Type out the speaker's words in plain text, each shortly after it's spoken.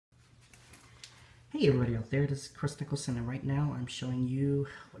Hey everybody out there, this is Kris Nicholson, and right now I'm showing you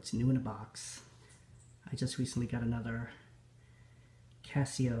what's new in a box. I just recently got another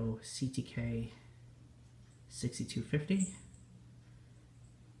Casio CTK 6250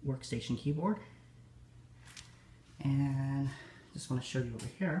 workstation keyboard, and just want to show you over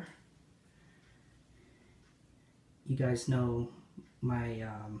here. You guys know my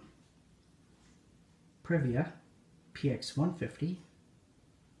Privia PX150.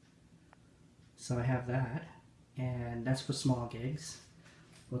 So I have that, and that's for small gigs.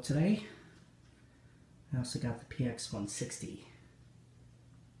 Well, today I also got the PX160,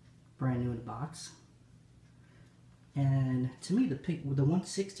 brand new in the box. And to me, the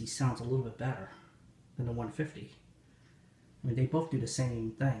 160 sounds a little bit better than the 150. I mean, they both do the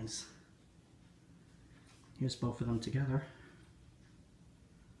same things. Here's both of them together,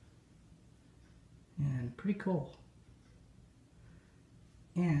 and pretty cool.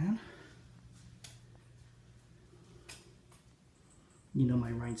 And you know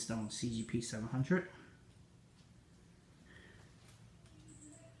my rhinestone CGP 700.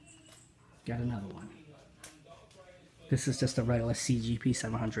 Got another one. This is just a regular CGP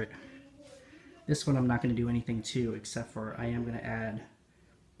 700. This one I'm not going to do anything to, except for I am going to add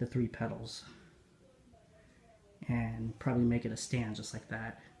the 3 pedals and probably make it a stand just like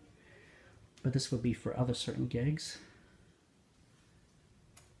that. But this would be for other certain gigs.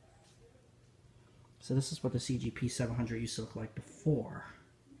 So this is what the CGP 700 used to look like before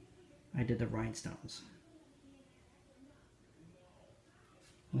I did the rhinestones.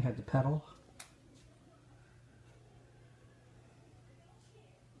 We had the pedal.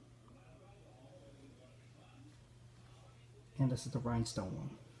 And this is the rhinestone one.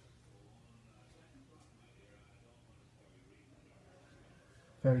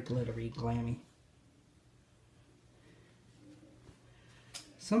 Very glittery, glammy.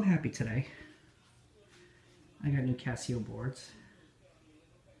 So I'm happy today. I got new Casio boards.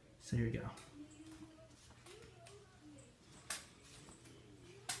 So here we go.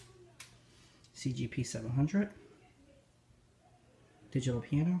 CGP 700. Digital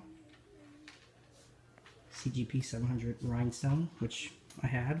piano. CGP 700 rhinestone, which I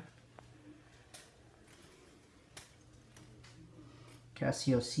had.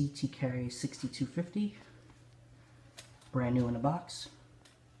 Casio CTK 6250. Brand new in the box.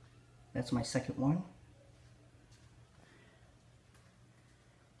 That's my second one.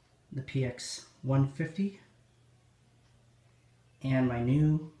 The PX 150 and my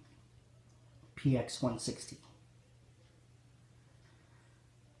new PX 160.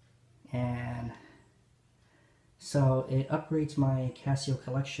 And so it upgrades my Casio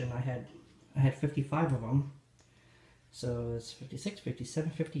collection. I had 55 of them. So it's 56,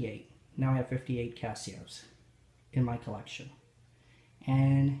 57, 58. Now I have 58 Casios in my collection.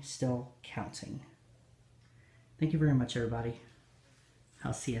 And still counting. Thank you very much, everybody.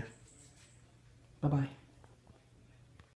 I'll see ya. Bye-bye.